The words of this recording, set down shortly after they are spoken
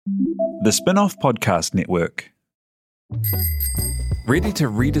The Spin-off Podcast Network. Ready to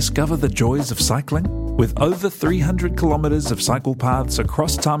rediscover the joys of cycling? With over 300 kilometres of cycle paths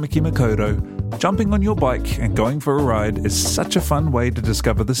across Tāmaki Makaurau, jumping on your bike and going for a ride is such a fun way to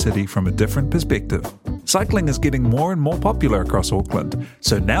discover the city from a different perspective. Cycling is getting more and more popular across Auckland,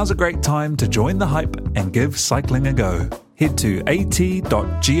 so now's a great time to join the hype and give cycling a go. Head to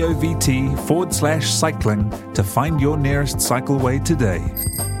at.govt/cycling to find your nearest cycleway today.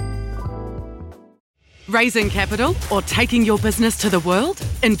 Raising capital or taking your business to the world?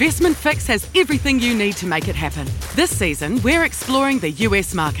 Investment Fix has everything you need to make it happen. This season, we're exploring the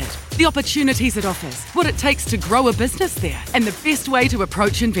US market, the opportunities it offers, what it takes to grow a business there, and the best way to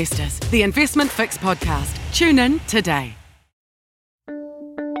approach investors. The Investment Fix podcast. Tune in today.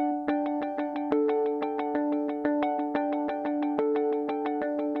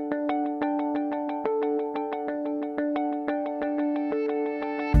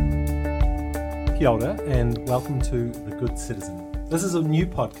 Kia ora and welcome to The Good Citizen. This is a new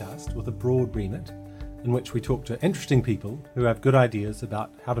podcast with a broad remit in which we talk to interesting people who have good ideas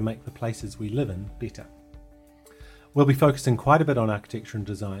about how to make the places we live in better. We'll be focusing quite a bit on architecture and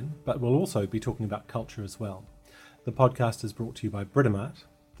design, but we'll also be talking about culture as well. The podcast is brought to you by Britomart,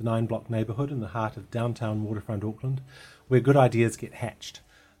 the 9-block neighbourhood in the heart of downtown waterfront Auckland, where good ideas get hatched.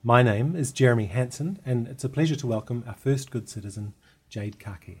 My name is Jeremy Hansen, and it's a pleasure to welcome our first good citizen, Jade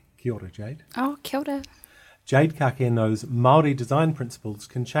Kake. Kia ora, Jade. Oh, kia ora. Jade Kake knows Māori design principles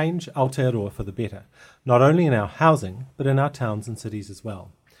can change Aotearoa for the better, not only in our housing, but in our towns and cities as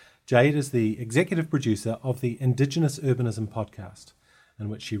well. Jade is the executive producer of the Indigenous Urbanism podcast, in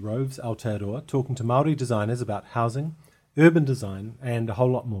which she roves Aotearoa talking to Māori designers about housing, urban design, and a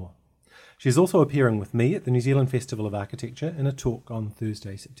whole lot more. She's also appearing with me at the New Zealand Festival of Architecture in a talk on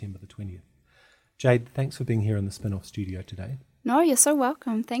Thursday, September the 20th. Jade, thanks for being here in the Spin-off studio today. No, you're so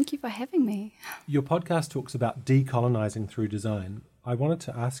welcome. Thank you for having me. Your podcast talks about decolonising through design. I wanted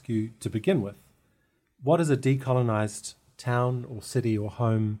to ask you to begin with, what does a decolonised town or city or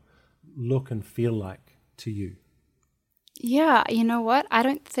home look and feel like to you? Yeah, you know what? I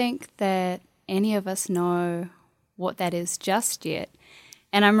don't think that any of us know what that is just yet.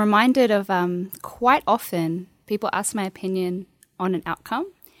 And I'm reminded of quite often people ask my opinion on an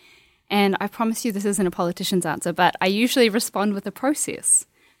outcome. And I promise you this isn't a politician's answer, but I usually respond with a process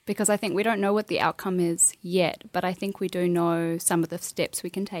because I think we don't know what the outcome is yet, but I think we do know some of the steps we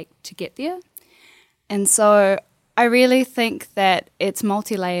can take to get there. And so I really think that it's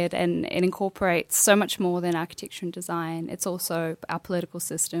multi-layered and it incorporates so much more than architecture and design. It's also our political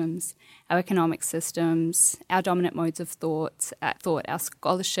systems, our economic systems, our dominant modes of thought, our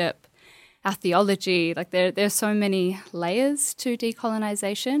scholarship, our theology. Like there's so many layers to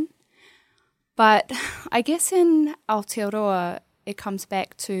decolonisation. But I guess in Aotearoa, it comes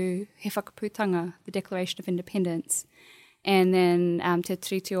back to He Whakaputanga, the Declaration of Independence, and then Te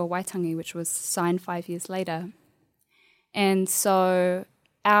Tiriti o Waitangi, which was signed 5 years later. And so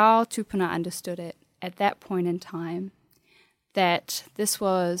our tupuna understood it at that point in time that this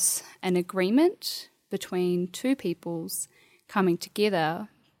was an agreement between two peoples coming together,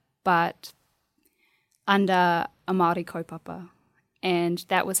 but under a Māori kaupapa. And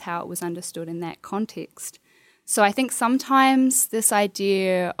that was how it was understood in that context. So I think sometimes this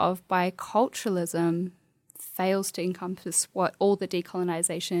idea of biculturalism fails to encompass what all the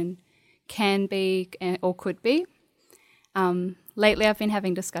decolonisation can be or could be. Lately I've been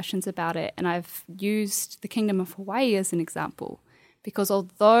having discussions about it, and I've used the Kingdom of Hawaii as an example, because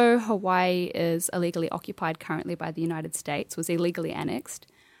although Hawaii is illegally occupied currently by the United States, was illegally annexed,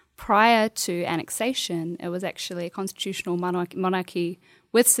 prior to annexation, it was actually a constitutional monarchy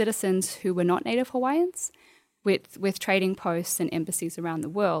with citizens who were not Native Hawaiians, with trading posts and embassies around the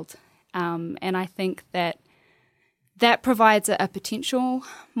world. And I think that provides a potential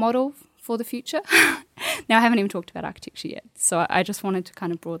model for the future. Now, I haven't even talked about architecture yet, so I just wanted to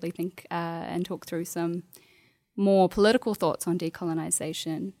kind of broadly think and talk through some more political thoughts on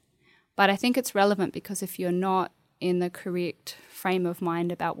decolonisation. But I think it's relevant because if you're not in the correct frame of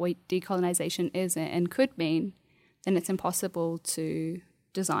mind about what decolonisation is and could mean, then it's impossible to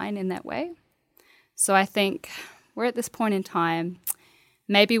design in that way. So I think we're at this point in time,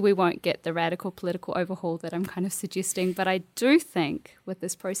 maybe we won't get the radical political overhaul that I'm kind of suggesting, but I do think with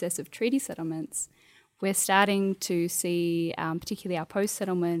this process of treaty settlements, we're starting to see, particularly our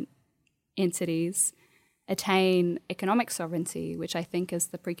post-settlement entities, attain economic sovereignty, which I think is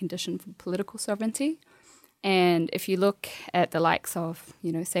the precondition for political sovereignty. And if you look at the likes of,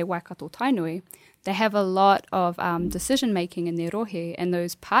 say Waikato Tainui, they have a lot of decision-making in their rohe, and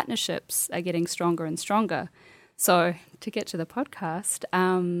those partnerships are getting stronger and stronger. So to get to the podcast,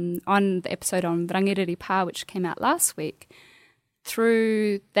 on the episode on Rangiriri Pā, which came out last week,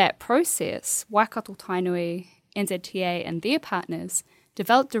 through that process, Waikato Tainui, NZTA and their partners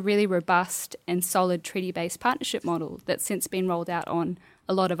developed a really robust and solid treaty-based partnership model that's since been rolled out on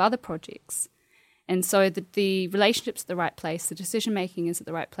a lot of other projects. And so the relationship's at the right place, the decision-making is at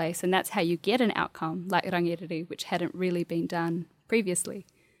the right place, and that's how you get an outcome like Rangiriri, which hadn't really been done previously.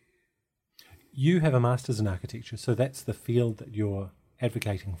 You have a master's in architecture, so that's the field that you're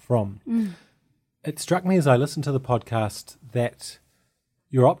advocating from. It struck me as I listened to the podcast that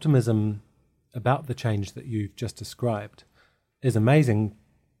your optimism about the change that you've just described is amazing,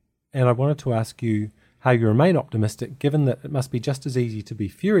 and I wanted to ask you how you remain optimistic, given that it must be just as easy to be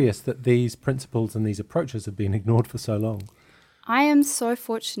furious that these principles and these approaches have been ignored for so long. I am so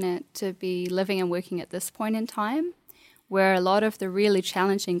fortunate to be living and working at this point in time, where a lot of the really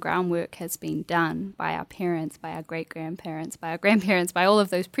challenging groundwork has been done by our parents, by our great-grandparents, by our grandparents, by all of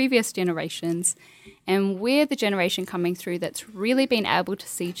those previous generations. And we're the generation coming through that's really been able to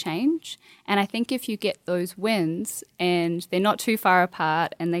see change. And I think if you get those wins and they're not too far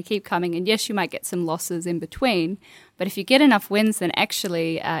apart and they keep coming, and yes, you might get some losses in between, but if you get enough wins, then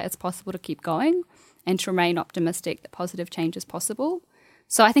actually it's possible to keep going and to remain optimistic that positive change is possible.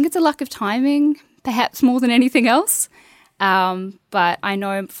 So I think it's a lack of timing, perhaps more than anything else. But I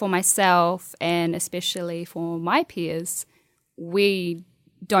know for myself and especially for my peers, we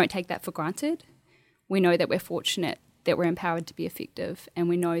don't take that for granted. We know that we're fortunate that we're empowered to be effective, and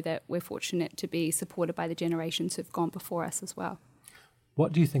we know that we're fortunate to be supported by the generations who've gone before us as well.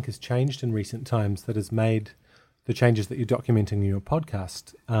 What do you think has changed in recent times that has made the changes that you're documenting in your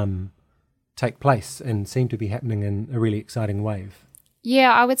podcast take place and seem to be happening in a really exciting wave?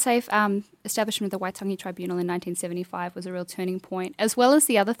 Yeah, I would say establishment of the Waitangi Tribunal in 1975 was a real turning point, as well as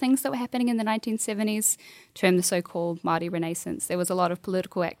the other things that were happening in the 1970s, termed the so-called Māori Renaissance. There was a lot of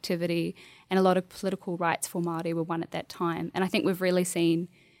political activity and a lot of political rights for Māori were won at that time. And I think we've really seen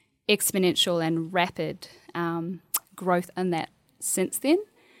exponential and rapid growth in that since then.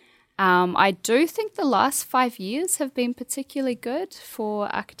 I do think the last 5 years have been particularly good for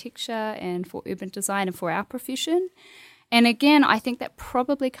architecture and for urban design and for our profession. And again, I think that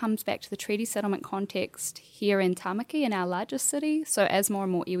probably comes back to the treaty settlement context here in Tamaki, in our largest city. So as more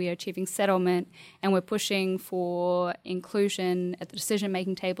and more iwi are achieving settlement and we're pushing for inclusion at the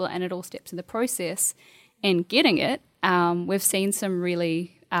decision-making table and at all steps of the process and getting it, we've seen some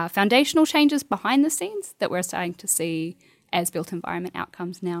really foundational changes behind the scenes that we're starting to see as built environment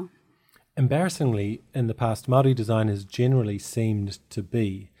outcomes now. Embarrassingly, in the past, Māori design has generally seemed to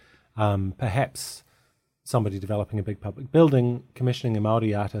be perhaps somebody developing a big public building, commissioning a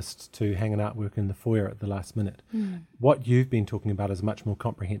Māori artist to hang an artwork in the foyer at the last minute. What you've been talking about is a much more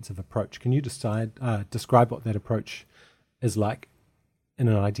comprehensive approach. Can you describe what that approach is like in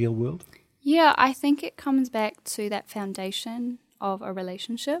an ideal world? Yeah, I think it comes back to that foundation of a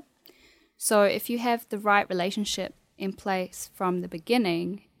relationship. So if you have the right relationship in place from the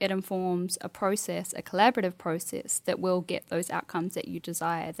beginning, it informs a process, a collaborative process that will get those outcomes that you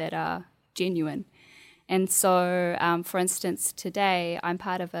desire that are genuine. And so, for instance, today I'm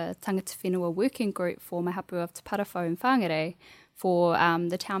part of a tangata whenua working group for Mahapu of Te Parafo in Whangarei for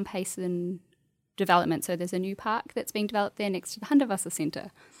the Town Payson development. So there's a new park that's being developed there next to the Handavasa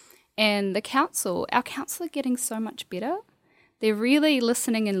Centre. And our council are getting so much better. They're really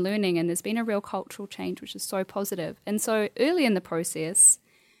listening and learning, and there's been a real cultural change, which is so positive. And so early in the process,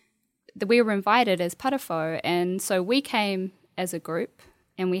 we were invited as Parafo, and so we came as a group,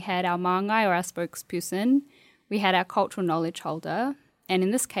 and we had our māngai, or our spokesperson, we had our cultural knowledge holder, and in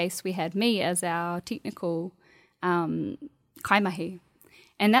this case we had me as our technical kaimahi.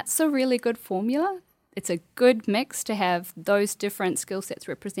 And that's a really good formula. It's a good mix to have those different skill sets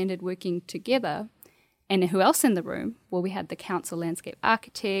represented working together. And who else in the room? Well, we had the council landscape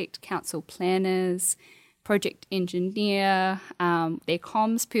architect, council planners, project engineer, their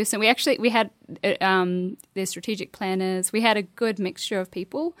comms person. We had their strategic planners. We had a good mixture of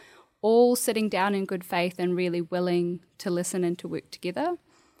people all sitting down in good faith and really willing to listen and to work together.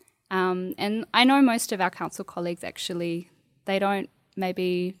 And I know most of our council colleagues actually, they don't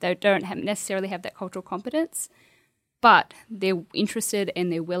necessarily have that cultural competence, but they're interested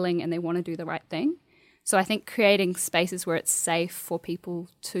and they're willing and they want to do the right thing. So I think creating spaces where it's safe for people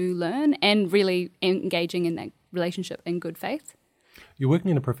to learn and really engaging in that relationship in good faith. You're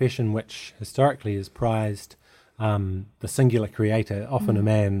working in a profession which historically is prized the singular creator, often a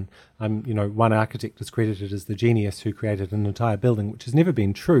man. One architect is credited as the genius who created an entire building, which has never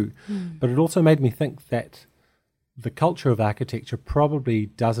been true. But it also made me think that the culture of architecture probably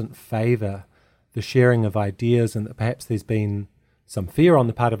doesn't favour the sharing of ideas, and that perhaps there's been some fear on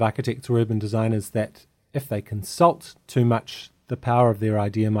the part of architects or urban designers that if they consult too much, the power of their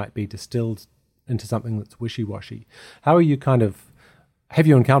idea might be distilled into something that's wishy-washy. How are you have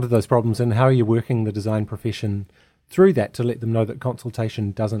you encountered those problems, and how are you working the design profession through that to let them know that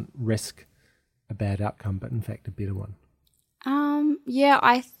consultation doesn't risk a bad outcome, but in fact a better one? Yeah,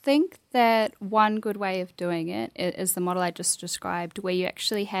 I think that one good way of doing it is the model I just described, where you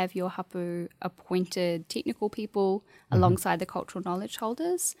actually have your hapu appointed technical people alongside the cultural knowledge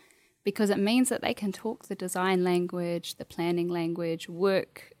holders, because it means that they can talk the design language, the planning language,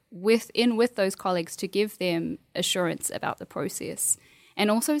 work with those colleagues to give them assurance about the process. And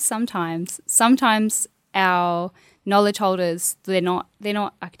also sometimes our knowledge holders, they're not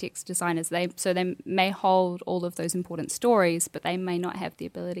architects, designers. They may hold all of those important stories, but they may not have the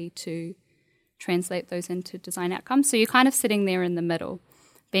ability to translate those into design outcomes. So you're kind of sitting there in the middle,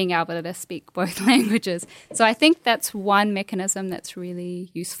 being able to speak both languages. So I think that's one mechanism that's really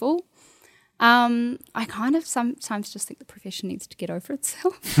useful. I kind of sometimes just think the profession needs to get over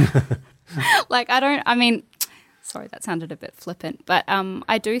itself. Sorry, that sounded a bit flippant, but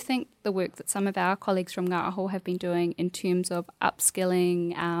I do think the work that some of our colleagues from Ngā Aho have been doing in terms of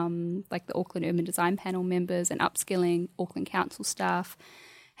upskilling, like the Auckland Urban Design Panel members and upskilling Auckland Council staff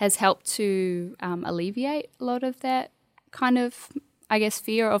has helped to alleviate a lot of that kind of, I guess,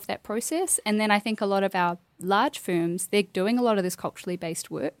 fear of that process. And then I think a lot of our large firms, they're doing a lot of this culturally based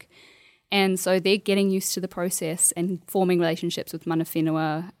work. And so they're getting used to the process and forming relationships with mana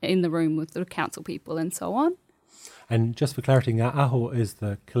whenua in the room with the council people and so on. And just for clarity, Ngā Aho is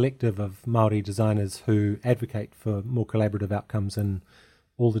the collective of Māori designers who advocate for more collaborative outcomes in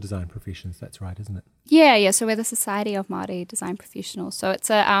all the design professions. That's right, isn't it? Yeah. So we're the Society of Māori Design Professionals. So it's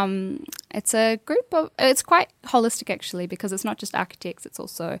a group of, it's quite holistic actually, because it's not just architects, it's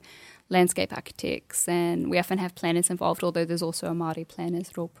also landscape architects, and we often have planners involved, although there's also a Māori planners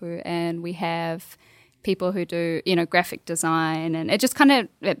rōpū, and we have people who do, graphic design, and it just kind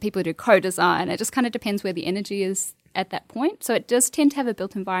of, people who do co-design. It just kind of depends where the energy is at that point. So it does tend to have a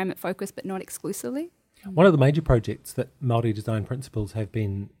built environment focus, but not exclusively. One of the major projects that Māori design principles have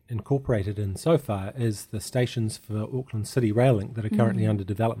been incorporated in so far is the stations for Auckland City Rail Link that are currently under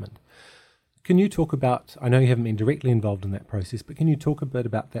development. Can you talk about, I know you haven't been directly involved in that process, but can you talk a bit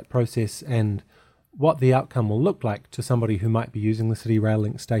about that process and what the outcome will look like to somebody who might be using the City Rail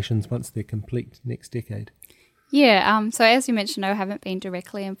Link stations once they're complete next decade? Yeah, so as you mentioned, I haven't been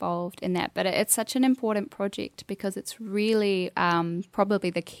directly involved in that, but it's such an important project because it's really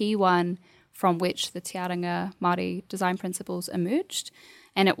probably the key one from which the Te Aronga Māori design principles emerged.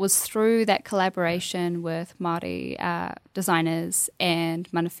 And it was through that collaboration with Māori designers and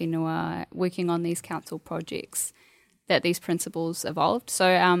mana whenua working on these council projects that these principles evolved.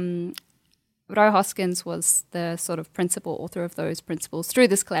 So Ro Hoskins was the sort of principal author of those principles through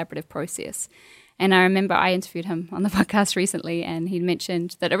this collaborative process. And I remember I interviewed him on the podcast recently, and he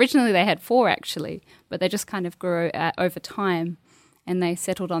mentioned that originally they had 4 actually, but they just kind of grew over time, and they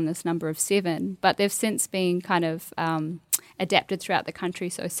settled on this number of 7. But they've since been kind of adapted throughout the country,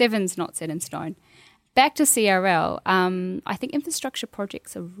 so 7's not set in stone. Back to CRL, I think infrastructure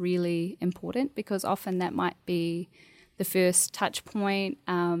projects are really important because often that might be the first touch point,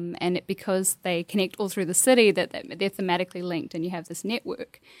 and because they connect all through the city, that they're thematically linked and you have this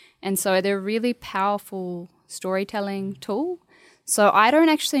network. And so they're a really powerful storytelling tool. So I don't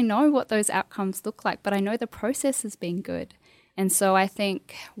actually know what those outcomes look like, but I know the process has been good. And so I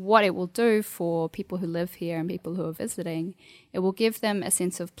think what it will do for people who live here and people who are visiting, it will give them a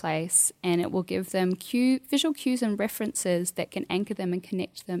sense of place, and it will give them visual cues and references that can anchor them and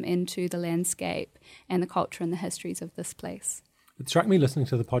connect them into the landscape and the culture and the histories of this place. It struck me listening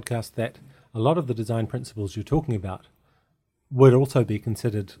to the podcast that a lot of the design principles you're talking about would also be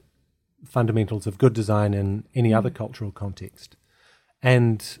considered fundamentals of good design in any other cultural context.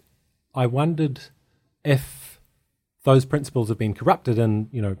 And I wondered if those principles have been corrupted in,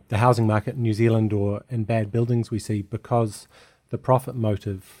 the housing market in New Zealand or in bad buildings we see because the profit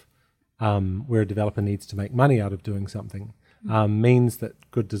motive, where a developer needs to make money out of doing something, means that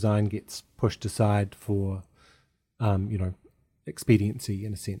good design gets pushed aside for, expediency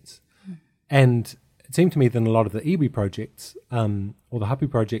in a sense. And it seemed to me that a lot of the iwi projects, or the hapu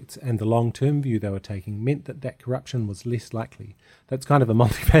projects, and the long-term view they were taking meant that corruption was less likely. That's kind of a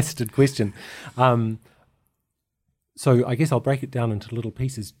multifaceted question. So I guess I'll break it down into little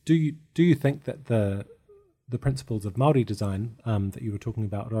pieces. Do you think that the principles of Māori design that you were talking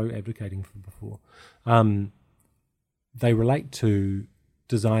about, Ro, advocating for before, they relate to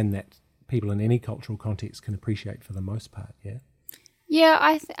design that people in any cultural context can appreciate for the most part, yeah? Yeah,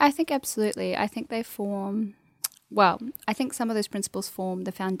 I think absolutely. I think they form, I think some of those principles form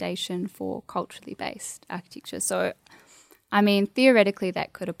the foundation for culturally based architecture. So, I mean, theoretically,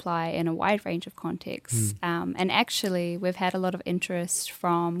 that could apply in a wide range of contexts. And actually, we've had a lot of interest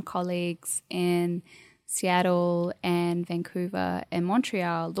from colleagues in Seattle and Vancouver and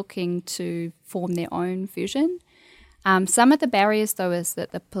Montreal looking to form their own vision. Some of the barriers, though, is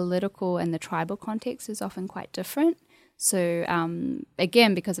that the political and the tribal context is often quite different. So,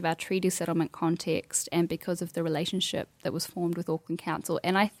 again, because of our treaty settlement context and because of the relationship that was formed with Auckland Council,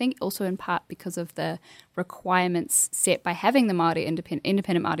 and I think also in part because of the requirements set by having the Māori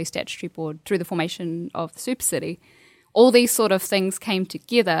Independent Māori Statutory Board through the formation of the Super City, all these sort of things came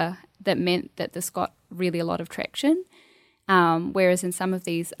together that meant that this got really a lot of traction. Whereas in some of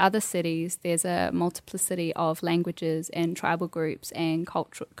these other cities, there's a multiplicity of languages and tribal groups and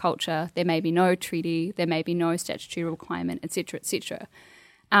culture. There may be no treaty, there may be no statutory requirement, etc., etc.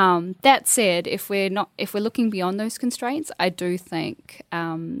 That said, if we're looking beyond those constraints, I do think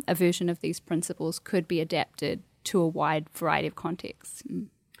a version of these principles could be adapted to a wide variety of contexts.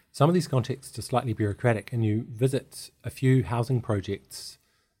 Some of these contexts are slightly bureaucratic, and you visit a few housing projects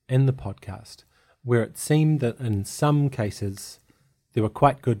in the podcast where it seemed that in some cases there were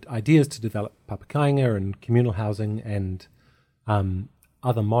quite good ideas to develop papakainga and communal housing and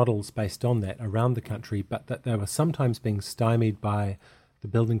other models based on that around the country, but that they were sometimes being stymied by the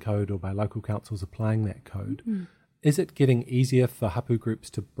building code or by local councils applying that code. Is it getting easier for hapu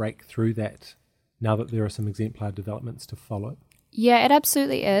groups to break through that now that there are some exemplar developments to follow? Yeah, it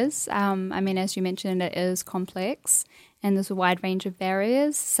absolutely is. I mean, as you mentioned, it is complex and there's a wide range of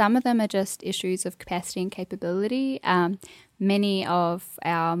barriers. Some of them are just issues of capacity and capability. Many of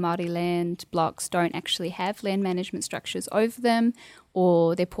our Māori land blocks don't actually have land management structures over them,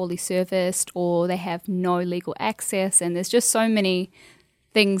 or they're poorly serviced, or they have no legal access, and there's just so many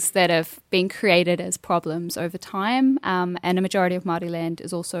things that have been created as problems over time. And a majority of Māori land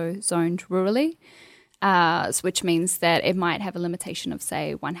is also zoned rurally. Which means that it might have a limitation of,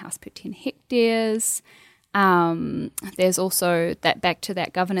 say, 1 house per 10 hectares. There's also that back to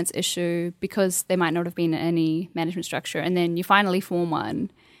that governance issue, because there might not have been any management structure, and then you finally form one,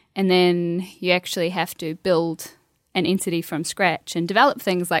 and then you actually have to build an entity from scratch and develop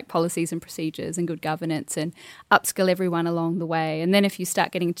things like policies and procedures and good governance and upskill everyone along the way. And then if you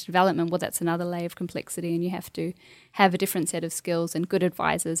start getting into development, well, that's another layer of complexity, and you have to have a different set of skills and good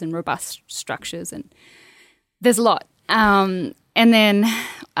advisors and robust structures, and there's a lot. And then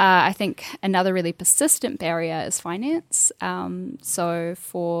I think another really persistent barrier is finance. So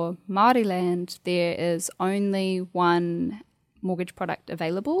for Māori land, there is only one mortgage product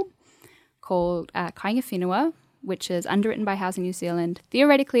available called Kāinga Whenua, which is underwritten by Housing New Zealand,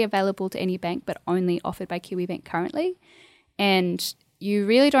 theoretically available to any bank, but only offered by Kiwibank currently. And you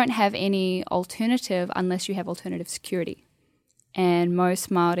really don't have any alternative unless you have alternative security. And most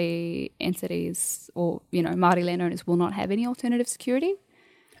Māori entities or, Māori landowners will not have any alternative security.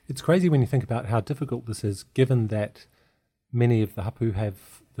 It's crazy when you think about how difficult this is, given that many of the hapu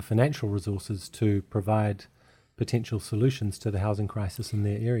have the financial resources to provide potential solutions to the housing crisis in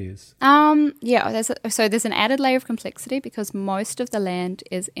their areas. There's an added layer of complexity because most of the land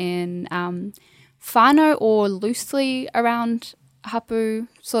is in whānau or loosely around hapu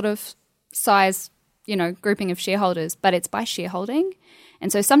sort of size, grouping of shareholders, but it's by shareholding.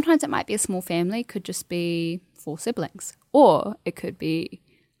 And so sometimes it might be a small family, could just be 4 siblings, or it could be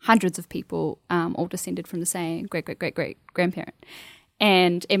hundreds of people all descended from the same great-great-great-great-grandparent.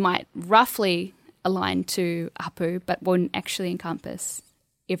 And it might roughly align to hapu, but wouldn't actually encompass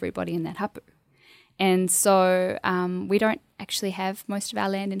everybody in that hapu. And so we don't actually have most of our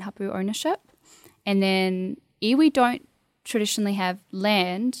land in hapu ownership. And then iwi don't traditionally have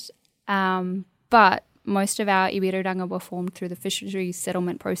land, but most of our iwi-ruranga were formed through the fisheries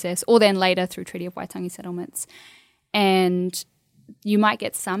settlement process, or then later through Treaty of Waitangi settlements. And you might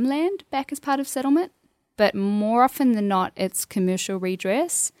get some land back as part of settlement, but more often than not, it's commercial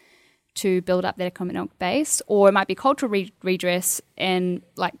redress to build up that economic base, or it might be cultural redress and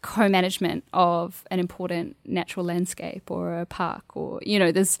like co-management of an important natural landscape or a park, or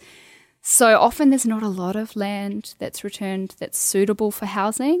there's not a lot of land that's returned that's suitable for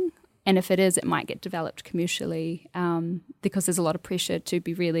housing, and if it is, it might get developed commercially because there's a lot of pressure to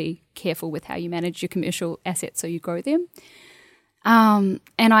be really careful with how you manage your commercial assets so you grow them. And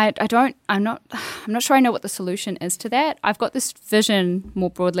I'm not sure I know what the solution is to that. I've got this vision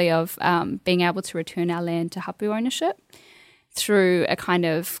more broadly of being able to return our land to hapu ownership through a kind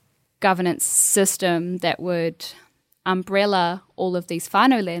of governance system that would umbrella all of these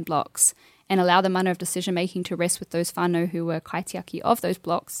whānau land blocks and allow the mana of decision-making to rest with those whānau who were kaitiaki of those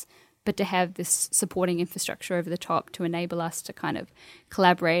blocks, but to have this supporting infrastructure over the top to enable us to kind of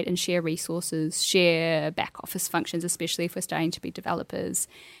collaborate and share resources, share back office functions, especially if we're starting to be developers.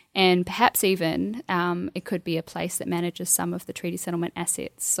 And perhaps even it could be a place that manages some of the treaty settlement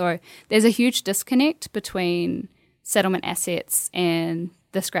assets. So there's a huge disconnect between settlement assets and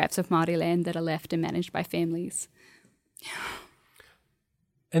the scraps of Māori land that are left and managed by families.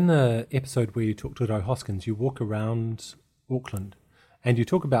 In the episode where you talk to Ro Hoskins, you walk around Auckland and you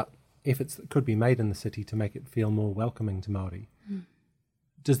talk about efforts that could be made in the city to make it feel more welcoming to Māori.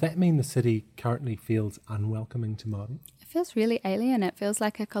 Does that mean the city currently feels unwelcoming to Māori? It feels really alien. It feels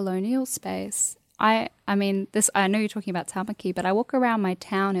like a colonial space. I mean, I know you're talking about Tamaki, but I walk around my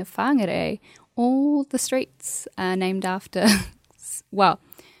town of Whangarei, all the streets are named after, well,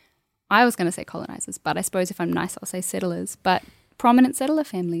 I was going to say colonisers, but I suppose if I'm nice, I'll say settlers, but prominent settler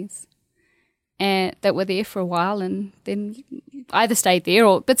families. And that were there for a while and then either stayed there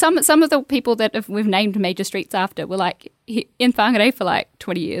or... But some of the people that we've named major streets after were like in Whangarei for like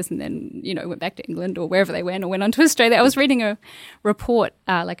 20 years and then, went back to England or wherever they went or went on to Australia. I was reading a report,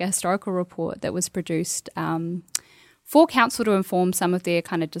 like a historical report that was produced for council to inform some of their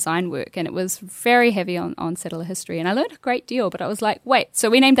kind of design work, and it was very heavy on settler history. And I learned a great deal, but I was like, wait,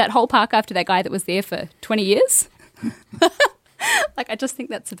 so we named that whole park after that guy that was there for 20 years? Like, I just think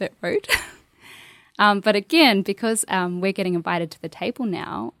that's a bit rude. But again, because we're getting invited to the table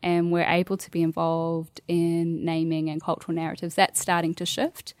now and we're able to be involved in naming and cultural narratives, that's starting to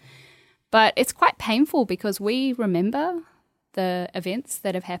shift. But it's quite painful because we remember the events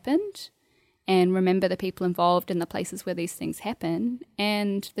that have happened and remember the people involved in the places where these things happen.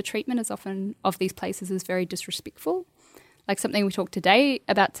 And the treatment is often of these places is very disrespectful. Like something we talked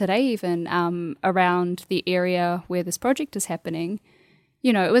about today even around the area where this project is happening.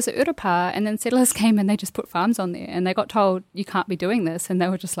 It was a urapa, and then settlers came and they just put farms on there and they got told, you can't be doing this. And they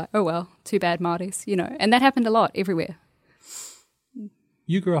were just like, oh, well, too bad, Māoris, And that happened a lot everywhere.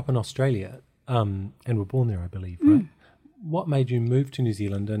 You grew up in Australia and were born there, I believe, right? What made you move to New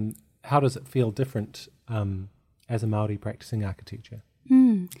Zealand and how does it feel different as a Māori practicing architecture?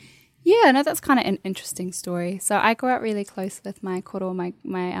 Yeah, no, that's kind of an interesting story. So I grew up really close with my koro, my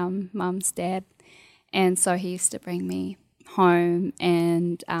mum's dad. And so he used to bring me home,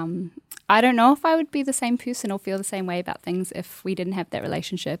 and I don't know if I would be the same person or feel the same way about things if we didn't have that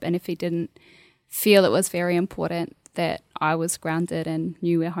relationship and if he didn't feel it was very important that I was grounded and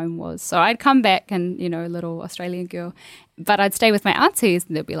knew where home was. So I'd come back and, a little Australian girl, but I'd stay with my aunties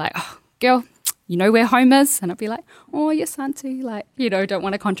and they'd be like, oh, girl, you know where home is? And I'd be like, oh, yes, auntie, don't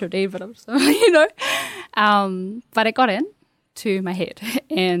want to contradict, but I'm so, but it got in to my head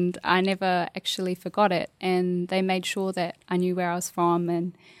and I never actually forgot it, and they made sure that I knew where I was from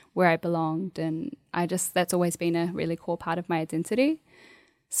and where I belonged, and that's always been a really core part of my identity.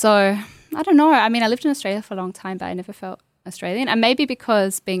 So I don't know, I mean, I lived in Australia for a long time, but I never felt Australian, and maybe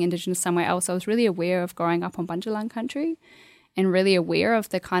because being Indigenous somewhere else, I was really aware of growing up on Bunjalung country and really aware of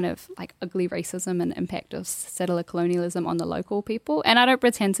the kind of like ugly racism and impact of settler colonialism on the local people. And I don't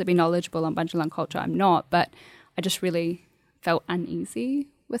pretend to be knowledgeable on Bunjalung culture, I'm not, but I just really felt uneasy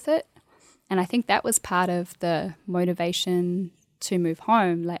with it. And I think that was part of the motivation to move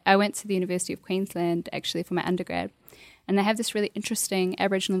home. Like, I went to the University of Queensland actually for my undergrad, and they have this really interesting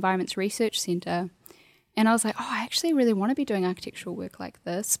Aboriginal Environments Research Centre. And I was like, oh, I actually really want to be doing architectural work like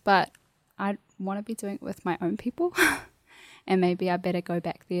this, but I want to be doing it with my own people. And maybe I better go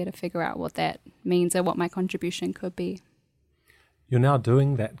back there to figure out what that means or what my contribution could be. You're now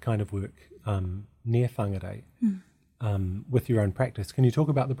doing that kind of work near Whangarei. With your own practice. Can you talk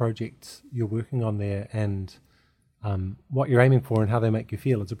about the projects you're working on there and what you're aiming for and how they make you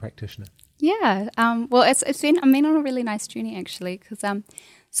feel as a practitioner? Yeah, well, it's been on a really nice journey actually, because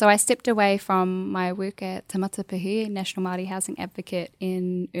so I stepped away from my work at Te Matapihi, National Māori Housing Advocate,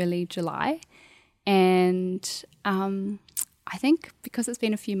 in early July, and I think because it's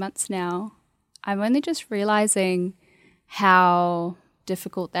been a few months now, I'm only just realising how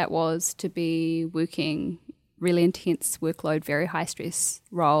difficult that was to be working really intense workload, very high stress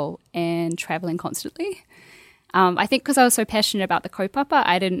role and traveling constantly. I think because I was so passionate about the kaupapa,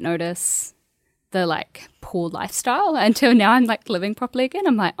 I didn't notice the poor lifestyle until now I'm living properly again.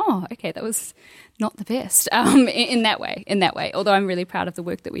 I'm like, oh, okay, that was not the best in that way, although I'm really proud of the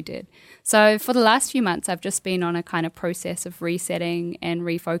work that we did. So for the last few months, I've just been on a kind of process of resetting and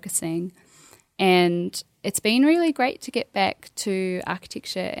refocusing, and it's been really great to get back to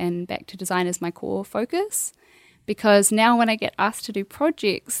architecture and back to design as my core focus, because now when I get asked to do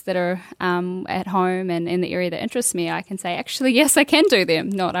projects that are at home and in the area that interests me, I can say, actually, yes, I can do them,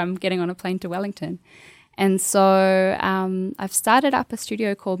 not I'm getting on a plane to Wellington. And so I've started up a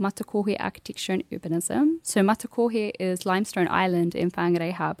studio called Matakohe Architecture and Urbanism. So Matakohe is Limestone Island in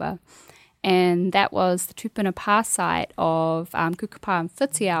Whangarei Harbour. And that was the tupuna pā site of Kukupā and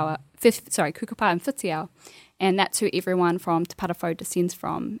Whitiao. And that's who everyone from Te Parawhau descends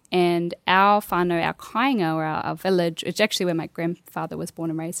from. And our whānau, our kāinga, or our village, which is actually where my grandfather was born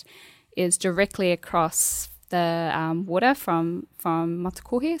and raised, is directly across the water from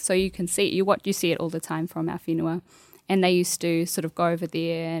Matakohe. So you can see, you see it all the time from our whenua. And they used to sort of go over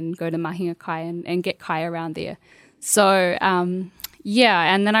there and go to Mahinga Kai and get kai around there. So, and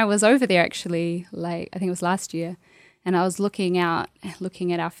then I was over there actually, I think it was last year, and I was looking at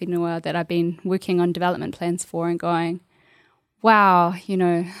our whenua that I've been working on development plans for and going, wow,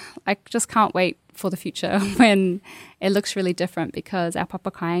 I just can't wait for the future when it looks really different, because our papa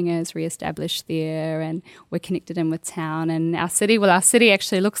kāinga is re-established there and we're connected in with town, and our city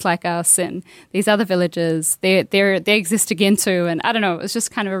actually looks like us, and these other villages, they exist again too. And I don't know, it was just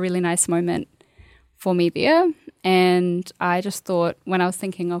kind of a really nice moment for me there. And I just thought, when I was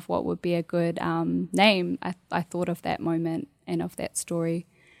thinking of what would be a good name, I thought of that moment and of that story.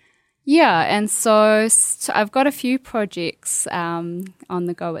 Yeah, and so I've got a few projects on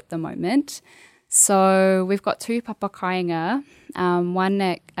the go at the moment. So we've got two papa kāinga, one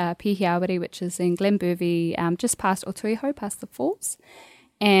at Pihiawari, which is in Glenbervie, just past Otuiho, past the falls.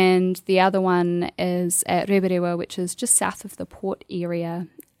 And the other one is at Reberewa, which is just south of the port area.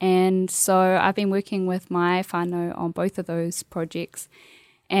 And so I've been working with my whānau on both of those projects,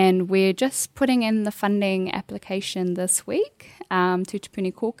 and we're just putting in the funding application this week to Te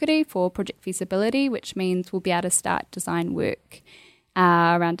Puni Kōkiri for project feasibility, which means we'll be able to start design work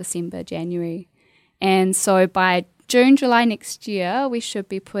around December, January. And so by June, July next year, we should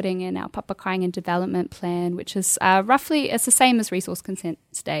be putting in our papa kāinga development plan, which is roughly, it's the same as resource consent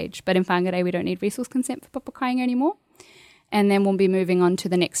stage, but in Whangarei we don't need resource consent for papa kāinga anymore. And then we'll be moving on to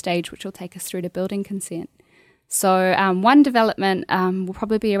the next stage, which will take us through to building consent. So one development will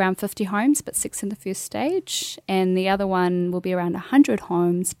probably be around 50 homes, but 6 in the first stage. And the other one will be around 100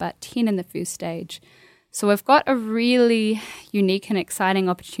 homes, but 10 in the first stage. So we've got a really unique and exciting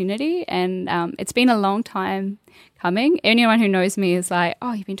opportunity, and it's been a long time coming. Anyone who knows me is like,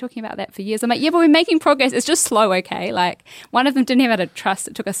 oh, you've been talking about that for years. I'm like, yeah, but we're making progress. It's just slow, okay? Like, one of them didn't have a trust.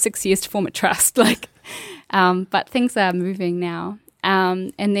 It took us 6 years to form a trust. But things are moving now.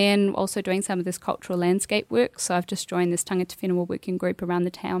 And then also doing some of this cultural landscape work. So I've just joined this tangata whenua working group around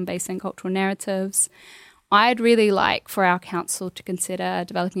the town based on cultural narratives. I'd really like for our council to consider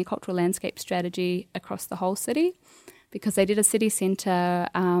developing a cultural landscape strategy across the whole city, because they did a city centre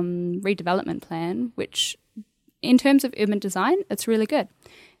redevelopment plan, which in terms of urban design, it's really good.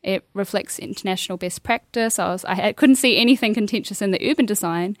 It reflects international best practice. I couldn't see anything contentious in the urban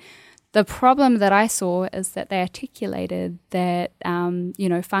design. The problem that I saw is that they articulated that,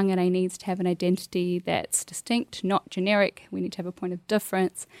 Whangarei needs to have an identity that's distinct, not generic. We need to have a point of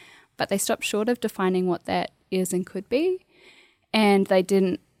difference. But they stopped short of defining what that is and could be. And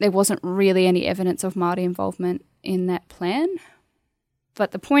there wasn't really any evidence of Māori involvement in that plan.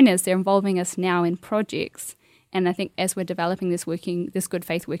 But the point is, they're involving us now in projects. And I think as we're developing this good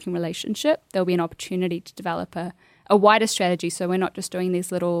faith working relationship, there'll be an opportunity to develop a wider strategy, so we're not just doing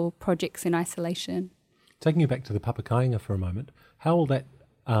these little projects in isolation. Taking you back to the papa kāinga for a moment, how will that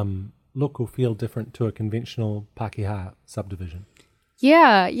look or feel different to a conventional Pākehā subdivision?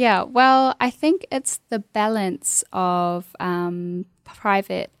 Yeah. Well, I think it's the balance of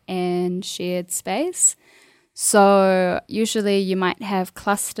private and shared space. So usually you might have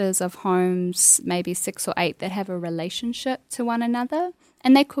clusters of homes, maybe 6 or 8, that have a relationship to one another,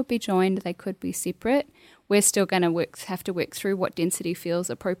 and they could be joined, they could be separate. We're still going to have to work through what density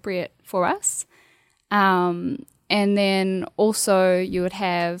feels appropriate for us. And then also you would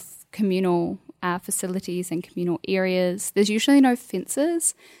have communal facilities and communal areas. There's usually no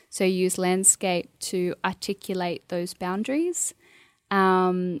fences, so you use landscape to articulate those boundaries.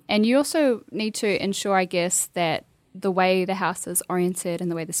 And you also need to ensure, I guess, that the way the house is oriented and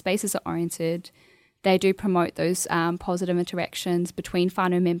the way the spaces are oriented, they do promote those positive interactions between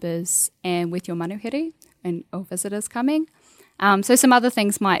whānau members and with your manuhiri or visitors coming. So some other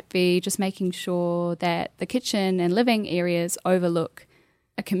things might be just making sure that the kitchen and living areas overlook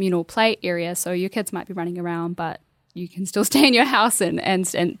a communal play area. So your kids might be running around, but you can still stay in your house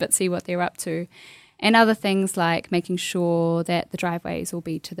but see what they're up to. And other things like making sure that the driveways will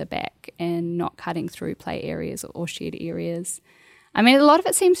be to the back and not cutting through play areas or shared areas. I mean, a lot of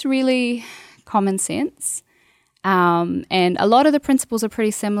it seems really common sense. And a lot of the principles are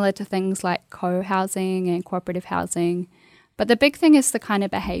pretty similar to things like co-housing and cooperative housing. But the big thing is the kind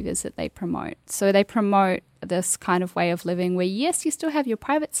of behaviors that they promote. So they promote this kind of way of living where, yes, you still have your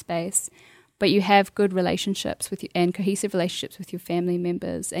private space, but you have good relationships with you and cohesive relationships with your family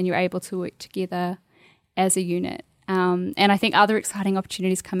members, and you're able to work together as a unit. And I think other exciting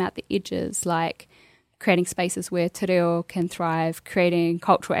opportunities come out the edges, like creating spaces where te reo can thrive, creating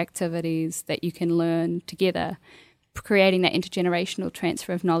cultural activities that you can learn together, creating that intergenerational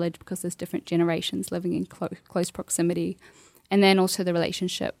transfer of knowledge because there's different generations living in close proximity. And then also the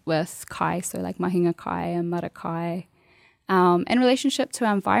relationship with kai, so like mahinga kai and marakai, and relationship to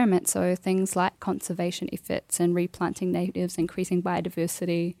our environment, so things like conservation efforts and replanting natives, increasing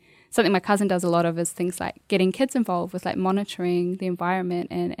biodiversity. Something my cousin does a lot of is things like getting kids involved with like monitoring the environment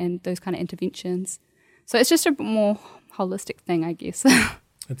and those kind of interventions. So it's just a more holistic thing, I guess.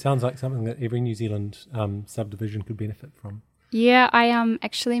 It sounds like something that every New Zealand subdivision could benefit from. Yeah, I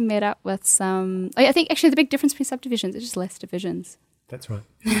actually met up with some. I think actually the big difference between subdivisions is just less divisions. That's right.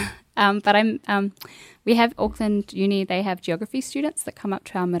 But we have Auckland Uni. They have geography students that come up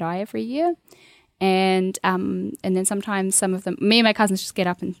to our marae every year, and then sometimes some of them, me and my cousins just get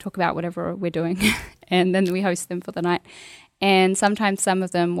up and talk about whatever we're doing, and then we host them for the night. And sometimes some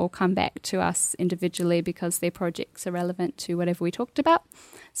of them will come back to us individually because their projects are relevant to whatever we talked about.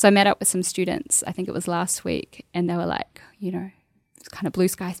 So I met up with some students, I think it was last week, and they were like, it's kind of blue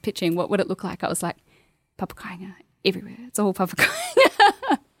skies pitching. What would it look like? I was like, papakainga everywhere. It's all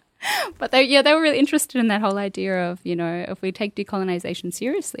papakainga. But they were really interested in that whole idea of, if we take decolonization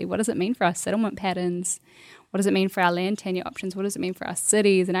seriously, what does it mean for our settlement patterns? What does it mean for our land tenure options? What does it mean for our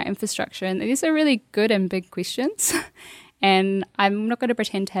cities and our infrastructure? And these are really good and big questions. And I'm not going to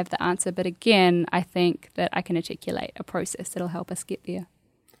pretend to have the answer, but again, I think that I can articulate a process that'll help us get there.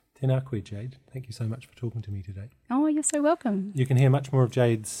 Tēnā koe, Jade. Thank you so much for talking to me today. Oh, you're so welcome. You can hear much more of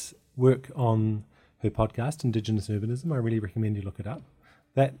Jade's work on her podcast, Indigenous Urbanism. I really recommend you look it up.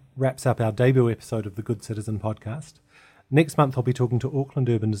 That wraps up our debut episode of the Good Citizen podcast. Next month, I'll be talking to Auckland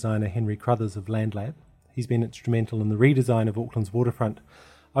urban designer Henry Crothers of LandLab. He's been instrumental in the redesign of Auckland's waterfront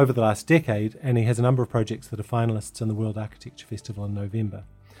over the last decade, and he has a number of projects that are finalists in the World Architecture Festival in November.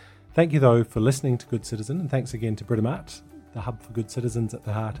 Thank you, though, for listening to Good Citizen, and thanks again to Britomart, the hub for good citizens at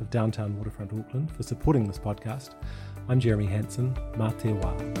the heart of downtown waterfront Auckland, for supporting this podcast. I'm Jeremy Hansen. Mā te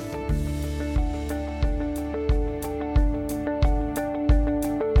wā.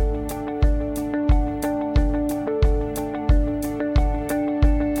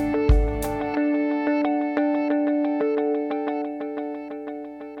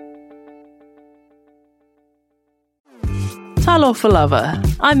 Talofa lover,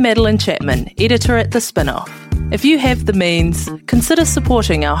 I'm Madeline Chapman, editor at The Spinoff. If you have the means, consider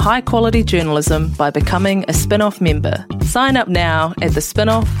supporting our high-quality journalism by becoming a Spinoff member. Sign up now at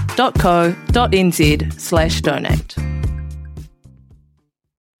thespinoff.co.nz/donate.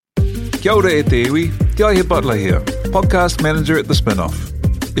 Kia ora e te iwi, Te Aihe Butler here, podcast manager at The Spinoff.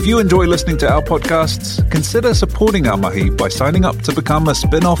 If you enjoy listening to our podcasts, consider supporting our mahi by signing up to become a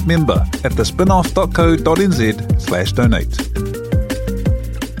Spinoff member at thespinoff.co.nz/donate.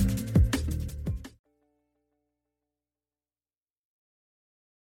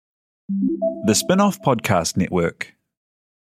 The Spinoff Podcast Network.